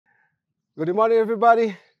Good morning,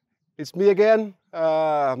 everybody. It's me again.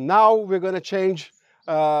 Now we're going to change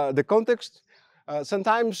the context.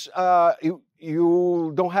 Sometimes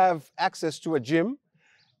you don't have access to a gym,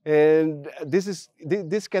 and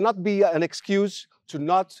this cannot be an excuse to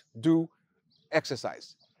not do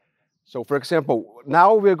exercise. So, for example,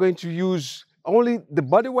 now we're going to use only the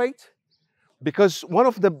body weight, because one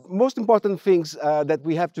of the most important things that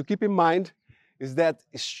we have to keep in mind is that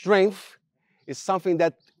strength is something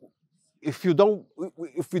that if we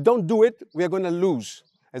don't do it, we are going to lose.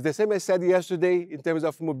 As the same I said yesterday in terms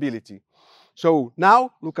of mobility. So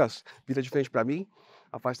now, Lucas, vira de frente para mim,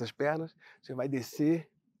 afasta as pernas, você vai descer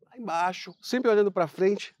lá embaixo, sempre olhando para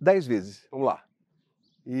frente 10 vezes. Vamos lá.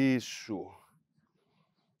 Isso.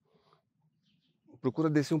 Procura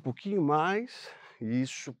descer pouquinho mais.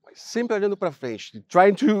 Isso. Sempre olhando para frente.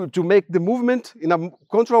 Trying to make the movement in a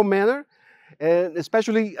controlled manner, and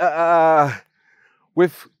especially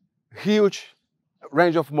with huge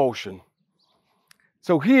range of motion.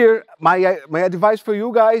 So here, my advice for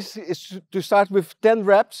you guys is to start with 10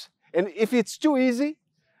 reps. And if it's too easy,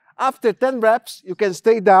 after 10 reps, you can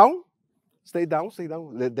stay down. Stay down.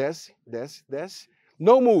 Desce.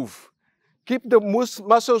 No move. Keep the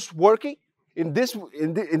muscles working in this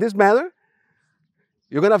manner.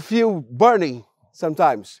 You're gonna feel burning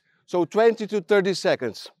sometimes. So 20 to 30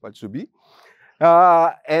 seconds. Pode subir.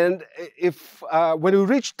 And if when you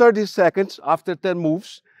reach 30 seconds after 10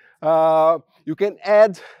 moves, you can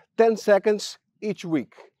add 10 seconds each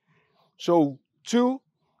week. So 2,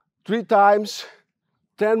 3 times,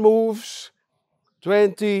 10 moves,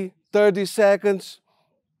 20, 30 seconds.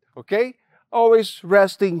 Okay? Always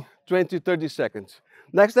resting 20, 30 seconds.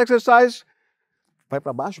 Next exercise. Vai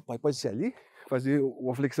para baixo, pode ser ali. Fazer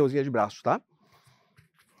uma flexãozinha de braço, tá?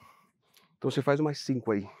 Então você faz umas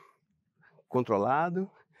 5 aí.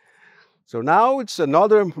 Controlado. So now it's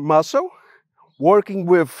another muscle working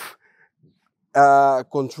with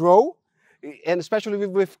control and especially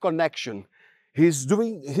with connection. He's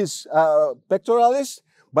doing his pectoralis,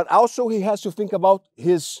 but also he has to think about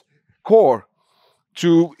his core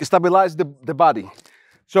to stabilize the body.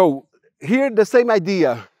 So here the same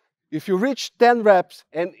idea. If you reach 10 reps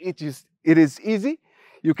and it is easy,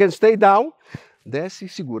 you can stay down. Desce e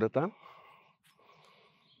segura, tá?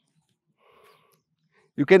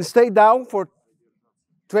 You can stay down for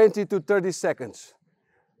 20 to 30 seconds.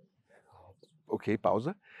 Okay,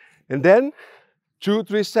 pausa. And then 2,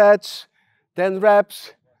 3 sets, 10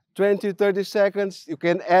 reps, 20, 30 seconds. You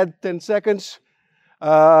can add 10 seconds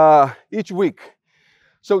each week.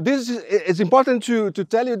 So this is important to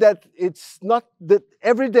tell you that it's not that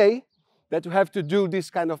every day that you have to do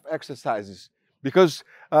this kind of exercises, because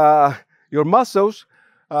your muscles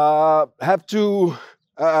have to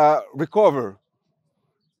recover.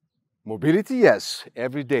 Mobility, yes,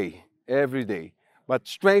 every day. But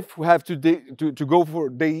strength, we have to go for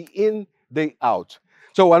day in, day out.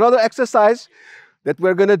 So another exercise that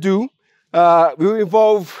we're going to do will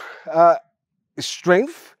involve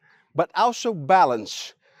strength, but also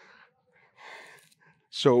balance.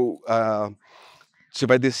 So, você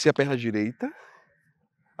vai descer a perna direita,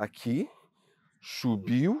 aqui,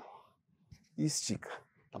 subiu e estica,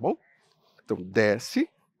 tá bom? Então, desce,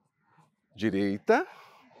 direita,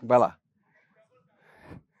 vai lá.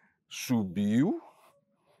 Subiu,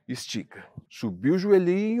 estica. Subiu o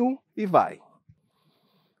joelhinho e vai.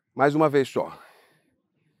 Mais uma vez só.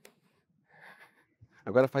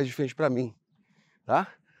 Agora faz de frente para mim, tá?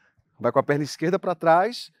 Vai com a perna esquerda para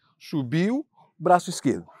trás, subiu, braço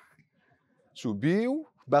esquerdo. Subiu,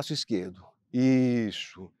 braço esquerdo.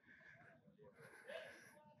 Isso.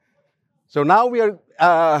 So now we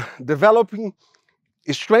are developing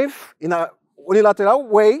strength in a unilateral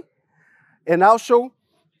way, and also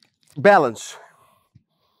balance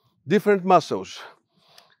different muscles.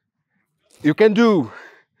 You can do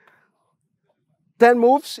 10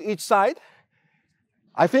 moves each side.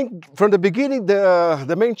 I think from the beginning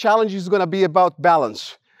the main challenge is going to be about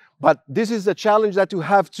balance, but this is a challenge that you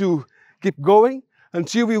have to keep going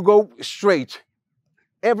until you go straight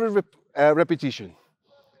every repetition.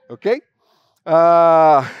 Okay?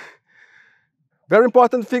 Very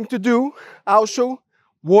important thing to do, also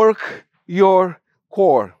work your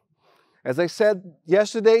core. As I said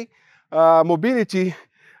yesterday, mobility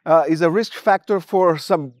is a risk factor for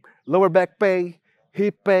some lower back pain,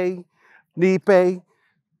 hip pain, knee pain.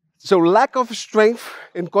 So lack of strength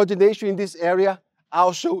and coordination in this area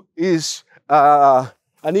also is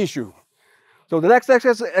an issue. So the next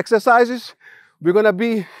exercises, we're going to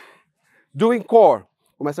be doing core.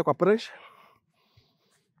 Começa com a prancha.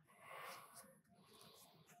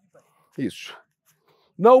 Isso.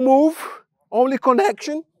 No move, only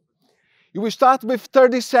connection. You will start with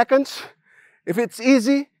 30 seconds. If it's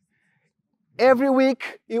easy, every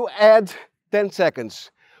week you add 10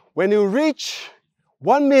 seconds. When you reach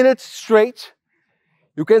 1 minute straight,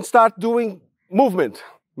 you can start doing movement.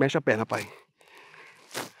 Mexe a perna, pai.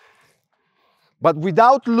 But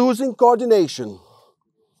without losing coordination.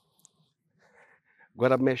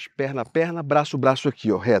 Agora mexe perna, perna, braço, braço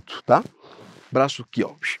aqui, ó, reto, tá? Braço aqui,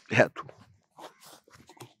 ó, reto.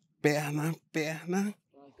 Perna, perna,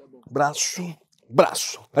 braço,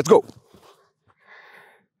 braço. Let's go.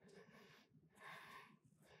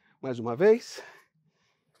 Mais uma vez.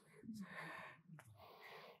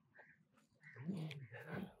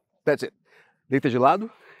 That's it. Deita de lado.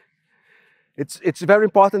 It's very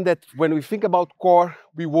important that when we think about core,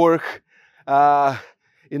 we work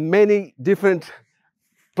in many different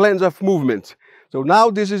plans of movement. So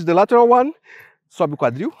now this is the lateral one. Sobe o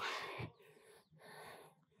quadril.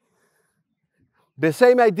 The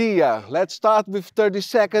same idea. Let's start with 30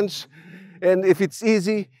 seconds. And if it's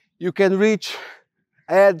easy, you can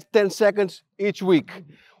add 10 seconds each week.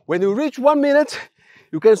 When you reach 1 minute,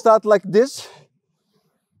 you can start like this.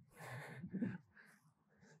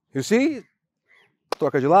 You see?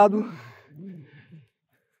 Troca de lado.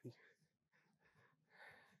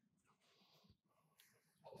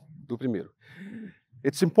 Do primeiro.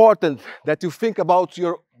 It's important that you think about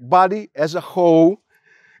your body as a whole.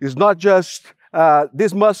 It's not just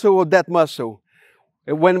this muscle or that muscle.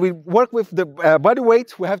 And when we work with the body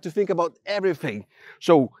weight, we have to think about everything.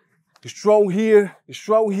 So, strong here,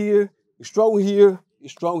 strong here, strong here,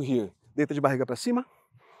 strong here. Deita de barriga para cima.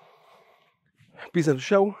 Pisa no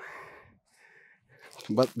chão.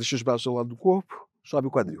 Deixa os braços ao lado do corpo. Sobe o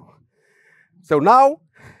quadril. So now,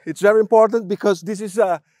 it's very important because this is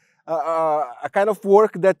a kind of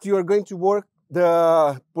work that you are going to work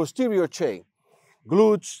the posterior chain.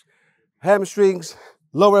 Glutes, hamstrings,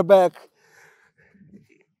 lower back.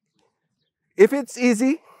 If it's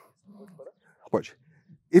easy,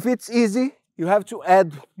 you have to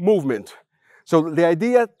add movement. So the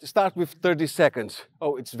idea starts with 30 seconds.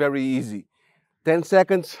 Oh, it's very easy. 10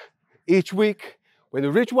 seconds each week. When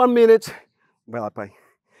you reach 1 minute, vai lá, pai.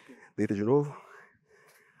 Deita de novo.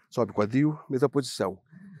 Sobe o quadril, mesma posição.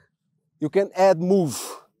 You can add move.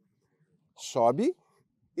 Sobe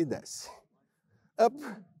e desce. Up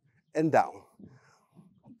and down.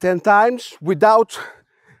 10 times without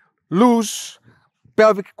lose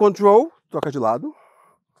pelvic control. Troca de lado.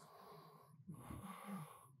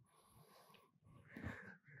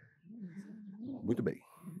 Muito bem.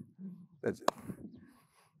 That's it.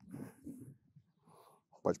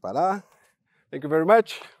 Pode parar. Thank you very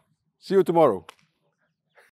much. See you tomorrow.